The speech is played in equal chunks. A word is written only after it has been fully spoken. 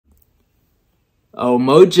Oh,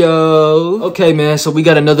 Mojo. Okay, man. So we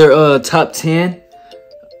got another top 10.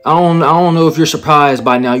 I don't know if you're surprised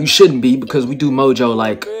by now. You shouldn't be, because we do Mojo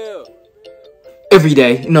like every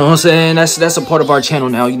day. You know what I'm saying? That's a part of our channel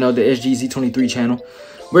now. You know, the SGZ23 channel.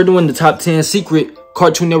 We're doing the top 10 secret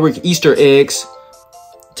Cartoon Network Easter eggs.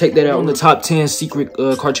 Take that out on the top 10 secret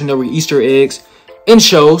Cartoon Network Easter eggs in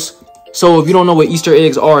shows. So if you don't know what Easter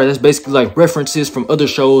eggs are, that's basically like references from other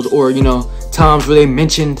shows, or, you know, times where they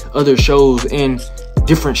mentioned other shows in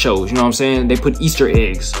different shows. You know what I'm saying? They put Easter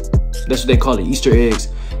eggs. That's what they call it, Easter eggs,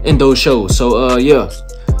 in those shows. So yeah,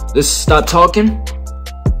 let's stop talking.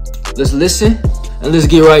 Let's listen and let's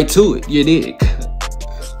get right to it. You dig?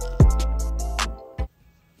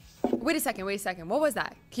 Wait a second. What was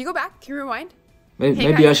that? Can you go back? Can you rewind?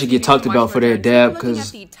 Maybe I should get talked about for that dab,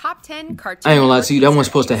 because I ain't gonna lie to you, that wasn't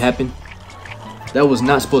supposed to happen. That was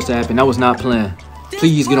not supposed to happen. That was not planned.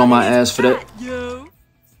 Please get on my ass for that.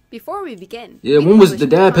 Before we begin, yeah, when was the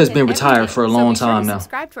dab has been retired for a long time now.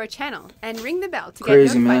 Subscribe to our channel and ring the bell to get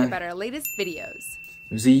notified about our latest videos.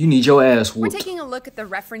 Z, you need your ass whooped. We're taking a look at the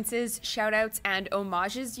references, shoutouts, and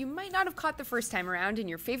homages you might not have caught the first time around in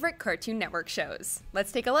your favorite Cartoon Network shows.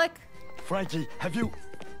 Let's take a look. Frankie, have you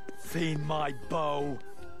seen my bow?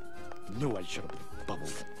 Knew I should have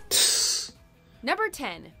bubbled. Number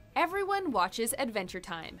 10. Everyone watches Adventure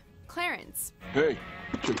Time. Clarence. Hey,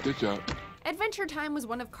 check this out. Adventure Time was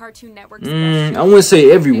one of Cartoon Network's I wouldn't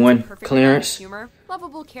say everyone, Clarence, humor,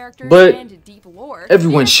 lovable characters, but and deep lore.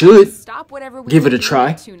 Everyone should give it a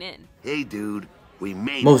try. Tune in. Hey, dude, we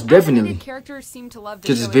made most definitely. Characters seem to love the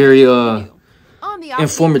just very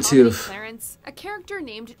informative. Clarence, a character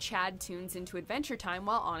named Chad tunes into Adventure Time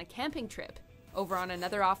while on a camping trip. Over on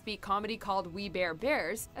another offbeat comedy called We Bare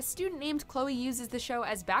Bears, a student named Chloe uses the show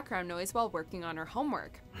as background noise while working on her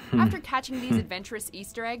homework. After catching these adventurous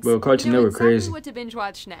Easter eggs, well, Cartoon Network crazy. What to binge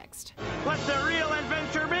watch next. Let the real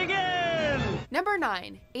adventure begin! Number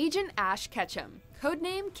 9. Agent Ash Ketchum,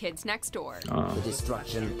 codename Kids Next Door. The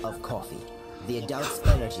destruction of coffee, the adult's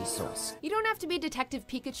energy source. You don't have to be Detective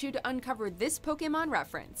Pikachu to uncover this Pokemon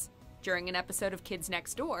reference. During an episode of Kids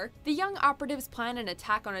Next Door, the young operatives plan an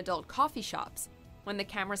attack on adult coffee shops. When the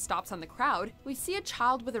camera stops on the crowd, we see a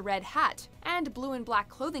child with a red hat and blue and black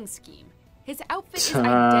clothing scheme. His outfit is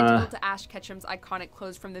identical to Ash Ketchum's iconic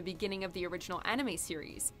clothes from the beginning of the original anime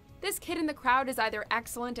series. This kid in the crowd is either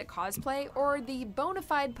excellent at cosplay or the bona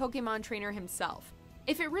fide Pokemon trainer himself.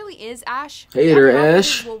 If it really is Ash, hey there,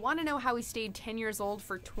 Ash. We'll want to know how he stayed 10 years old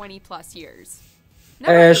for 20 plus years.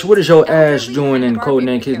 Ash, what is your Ash doing in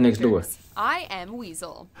Codename Kids Next Door? I am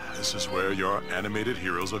Weasel. This is where your animated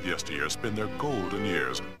heroes of yesteryear spend their golden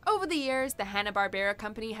years. Over the years, the Hanna-Barbera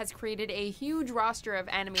company has created a huge roster of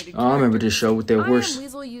animated characters. I remember this show with their horse. I Am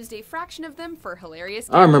Weasel used a fraction of them for hilarious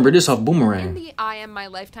I remember this off Boomerang. In the I Am My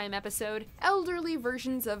Lifetime episode, elderly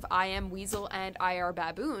versions of I Am Weasel and IR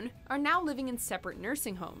Baboon are now living in separate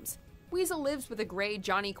nursing homes. Weasel lives with a gray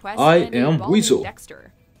Johnny Quest and a balding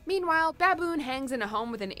Dexter. Meanwhile, Baboon hangs in a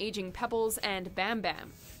home with an aging Pebbles and Bam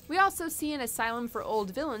Bam. We also see an asylum for old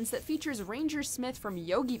villains that features Ranger Smith from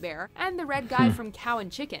Yogi Bear and the red guy from Cow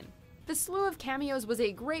and Chicken. The slew of cameos was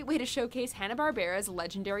a great way to showcase Hanna-Barbera's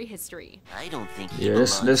legendary history. I don't think he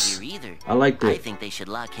belongs here either. I like that. I think they should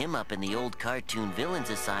lock him up in the old cartoon villains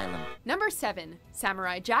asylum. Number 7.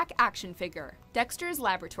 Samurai Jack action figure, Dexter's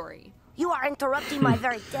Laboratory. You are interrupting my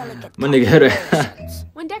very delicate my nigga had a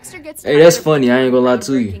When Dexter gets hey, that's funny. I ain't gonna lie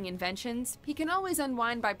to you. Inventions, he can always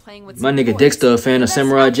unwind by playing with my nigga Dexter, a fan of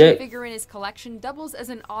Samurai Jack. The figure in his collection doubles as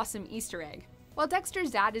an awesome Easter egg. While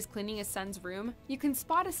Dexter's dad is cleaning his son's room, you can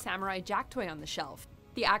spot a Samurai Jack toy on the shelf.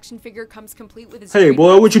 The action figure comes complete with his hey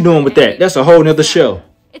boy, what you doing with that? That's a whole nother show.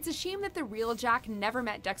 It's a shame that the real Jack never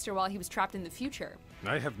met Dexter while he was trapped in the future.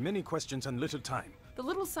 I have many questions and little time. The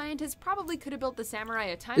little scientist probably could have built the samurai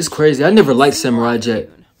a time. It's crazy. I never liked Samurai Jack.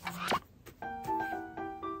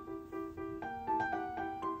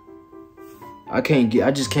 I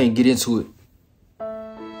just can't get into it.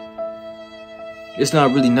 It's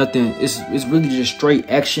not really nothing. It's really just straight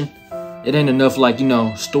action. It ain't enough like, you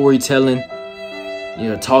know, storytelling. You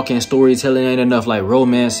know, talking storytelling ain't enough like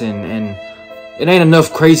romance and it ain't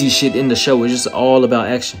enough crazy shit in the show. It's just all about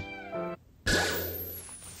action.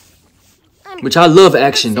 Which I love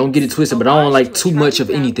action, don't get it twisted, but I don't like too much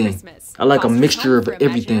of anything. I like a mixture of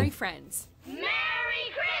everything. Merry Christmas,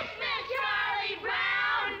 Charlie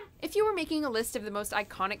Brown! If you were making a list of the most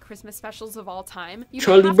iconic Christmas specials of all time, you'd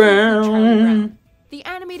Charlie have to include Charlie Brown. Brown. The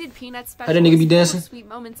animated Peanuts special How that nigga be dancing? sweet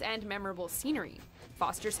moments and memorable scenery.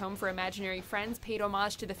 Foster's Home for Imaginary Friends paid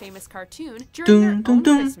homage to the famous cartoon during their own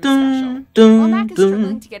Christmas special. While Mac is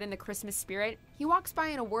struggling to get in the Christmas spirit, he walks by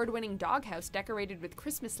an award-winning doghouse decorated with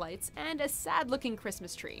Christmas lights and a sad-looking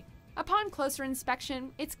Christmas tree. Upon closer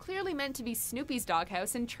inspection, it's clearly meant to be Snoopy's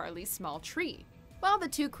doghouse and Charlie's small tree. While the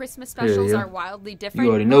two Christmas specials are wildly different, you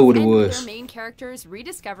already know what it was. Their main characters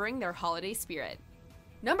rediscovering their holiday spirit.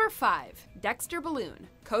 Number 5, Dexter Balloon,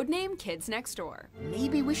 codename Kids Next Door.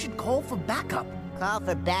 Maybe we should call for backup. Call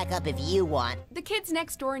for backup if you want. The kids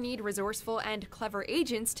next door need resourceful and clever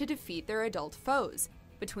agents to defeat their adult foes.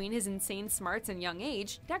 Between his insane smarts and young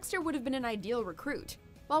age, Dexter would have been an ideal recruit.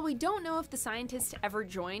 While we don't know if the scientist ever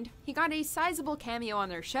joined, he got a sizable cameo on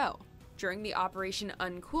their show. During the Operation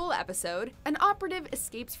Uncool episode, an operative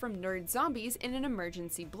escapes from nerd zombies in an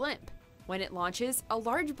emergency blimp. When it launches, a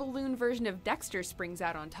large balloon version of Dexter springs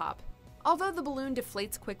out on top. Although the balloon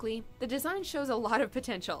deflates quickly, the design shows a lot of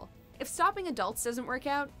potential. If stopping adults doesn't work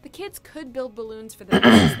out, the kids could build balloons for the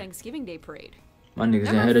next Thanksgiving Day parade. My niggas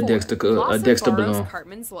had a Dexter balloon.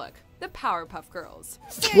 Cartman's look, the Powerpuff Girls.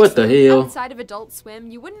 What the hell? Outside of Adult Swim,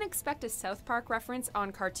 you wouldn't expect a South Park reference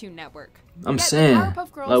on Cartoon Network. I'm Yet saying, the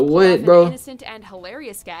Powerpuff Girls like pull what, off bro? an innocent and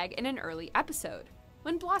hilarious gag in an early episode.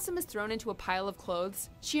 When Blossom is thrown into a pile of clothes,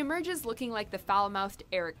 she emerges looking like the foul-mouthed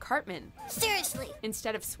Eric Cartman. Seriously.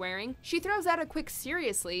 Instead of swearing, she throws out a quick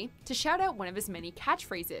 "seriously" to shout out one of his many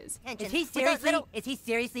catchphrases. Is he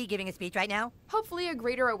seriously giving a speech right now? Hopefully, a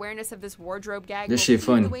greater awareness of this wardrobe gag This will shit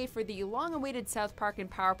funny. pave the way for the long-awaited South Park and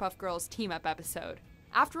Powerpuff Girls team-up episode.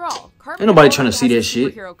 After all, Cartman Ain't nobody already tryna see has that a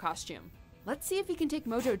shit. superhero costume. Let's see if he can take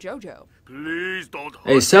Mojo Jojo. Please don't.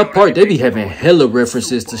 Hey, South Park, they be having hella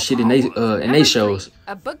references to shit in they Number shows. 3,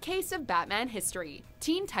 a bookcase of Batman history.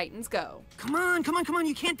 Teen Titans Go. Come on,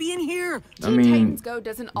 you can't be in here. I Teen mean, Titans Go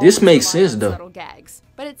doesn't this always makes rely sense on though. subtle gags,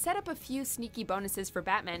 but it set up a few sneaky bonuses for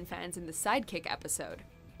Batman fans in the Sidekick episode.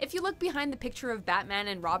 If you look behind the picture of Batman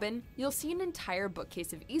and Robin, you'll see an entire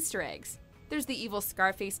bookcase of Easter eggs. There's the evil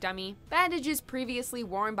Scarface dummy, bandages previously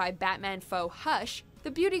worn by Batman foe Hush,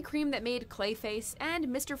 the beauty cream that made Clayface, and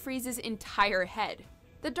Mr. Freeze's entire head.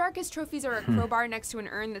 The darkest trophies are a crowbar next to an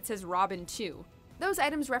urn that says Robin 2. Those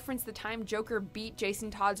items reference the time Joker beat Jason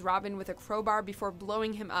Todd's Robin with a crowbar before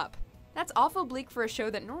blowing him up. That's awful bleak for a show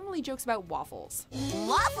that normally jokes about waffles.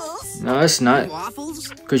 Waffles? No, it's not. Waffles?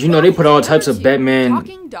 Cause you know they put all types of Batman.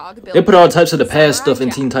 Talking dog They put all types of the past stuff in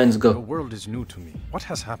Teen Titans The Go. world is new to me. What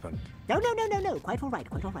has happened? No. Quite all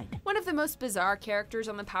right. One of the most bizarre characters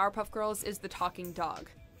on the Powerpuff Girls is the talking dog.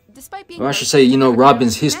 Despite being Well, I should say, you know,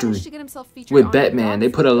 Robin's history managed to get himself featured with on the Batman. They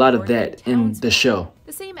dog put a food lot of board that in the Townsville. show.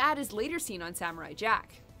 The same ad is later seen on Samurai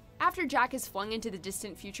Jack. After Jack is flung into the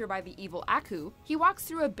distant future by the evil Aku, he walks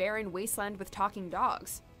through a barren wasteland with talking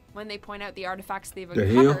dogs. When they point out the artifacts they've The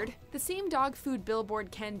hell? uncovered, the same dog food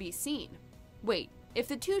billboard can be seen. Wait, if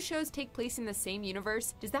the two shows take place in the same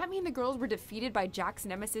universe, does that mean the girls were defeated by Jack's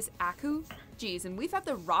nemesis Aku? Geez, and we thought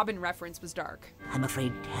the Robin reference was dark. I'm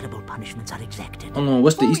afraid terrible punishments are exacted. Hold on,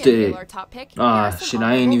 what's the Before we Easter unveil egg? our top pick, Ah, here are some shit,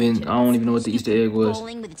 I don't honorable even know what the Easter egg was.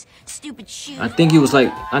 Bowling with its stupid shoes. I think it was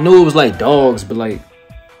like, I knew it was like dogs, but like,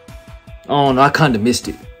 I don't know, I kinda missed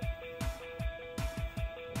it.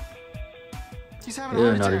 He's having Yeah,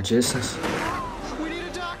 a not heart a attack. Jessens. We need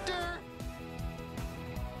a doctor.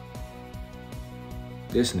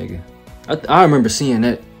 This nigga. I remember seeing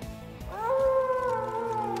that.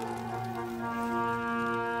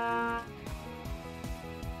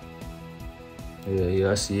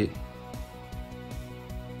 Yeah, I see it.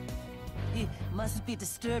 He must be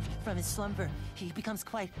disturbed from his slumber. He becomes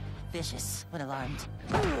quite vicious when alarmed.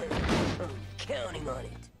 Counting on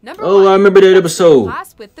it. Number Oh, 1, I remember that episode.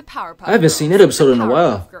 Class with the Powerpuff I haven't Girls. seen that episode in a The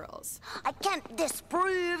while. Powerpuff Girls. I can't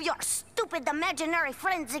disprove your stupid imaginary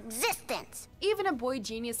friend's existence. Even a boy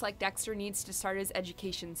genius like Dexter needs to start his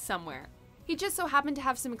education somewhere. He just so happened to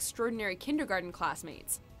have some extraordinary kindergarten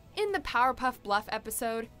classmates. In the Powerpuff Bluff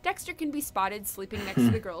episode, Dexter can be spotted sleeping next to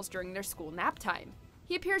the girls during their school nap time.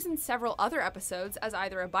 He appears in several other episodes as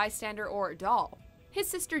either a bystander or a doll. His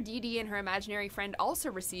sister Dee Dee and her imaginary friend also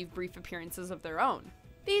receive brief appearances of their own.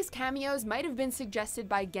 These cameos might have been suggested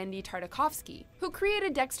by Gendy Tartakovsky, who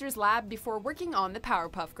created Dexter's lab before working on the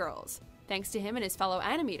Powerpuff Girls. Thanks to him and his fellow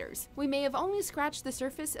animators, we may have only scratched the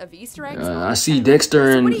surface of Easter eggs. on I the see channel.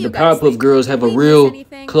 Dexter So and what do you the guys Powerpuff think? Girls have a Did we miss real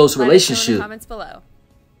anything? close Let us know in the relationship. comments below.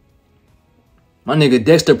 My nigga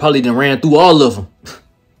Dexter probably done ran through all of them.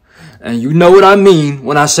 And you know what I mean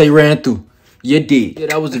when I say ran through. You did. Yeah,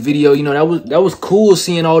 that was the video. You know, that was cool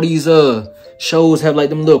seeing all these shows have like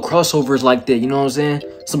them little crossovers like that. You know what I'm saying?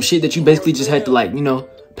 Some shit that you basically just had to like, you know,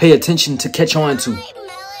 pay attention to catch on to.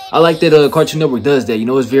 I like that Cartoon Network does that. You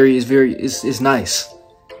know, it's nice.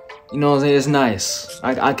 You know what I'm saying? It's nice.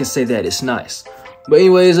 I can say that. It's nice. But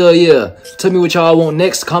anyways, yeah. Tell me what y'all want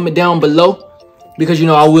next. Comment down below. Because, you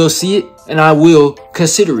know, I will see it. And I will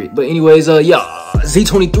consider it. But anyways, yeah.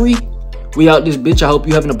 Z23. We out this bitch. I hope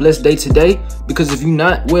you having a blessed day today. Because if you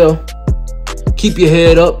not, well, keep your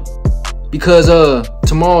head up. Because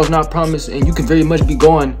tomorrow's not promised. And you can very much be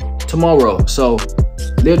gone tomorrow. So,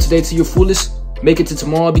 live today to your fullest. Make it to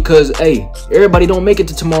tomorrow, because hey, everybody don't make it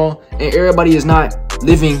to tomorrow, and everybody is not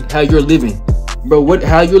living how you're living, bro.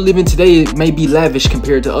 How you're living today may be lavish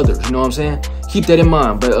compared to others. You know what I'm saying? Keep that in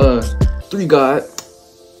mind. But 3 God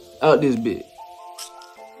out this bitch.